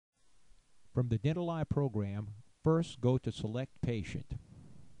From the DentalEye program, first go to Select Patient.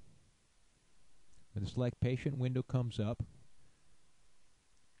 When the Select Patient window comes up,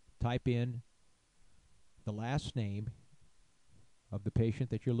 type in the last name of the patient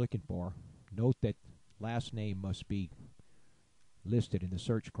that you're looking for. Note that last name must be listed in the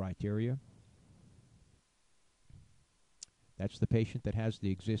search criteria. That's the patient that has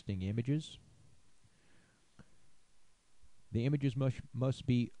the existing images. The images must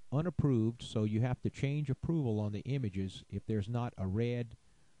be unapproved, so you have to change approval on the images if there's not a red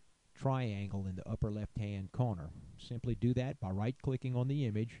triangle in the upper left-hand corner. Simply do that by right-clicking on the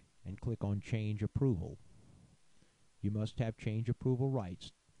image and click on Change Approval. You must have change approval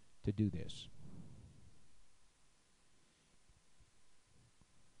rights to do this.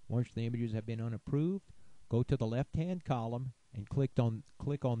 Once the images have been unapproved, go to the left-hand column and click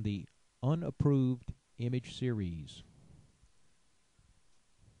on the Unapproved Image Series.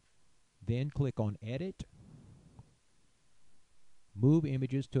 Then click on Edit, Move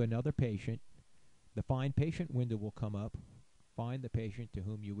Images to another patient. The Find Patient window will come up. Find the patient to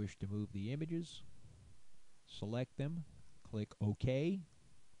whom you wish to move the images. Select them. Click OK.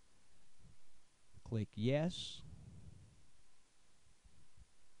 Click Yes.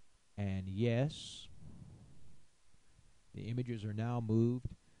 And Yes. The images are now moved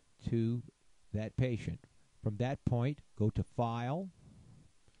to that patient. From that point, go to File,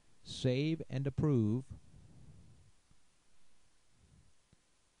 Save and Approve,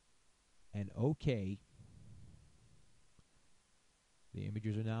 and OK. The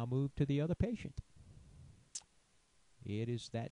images are now moved to the other patient. It is that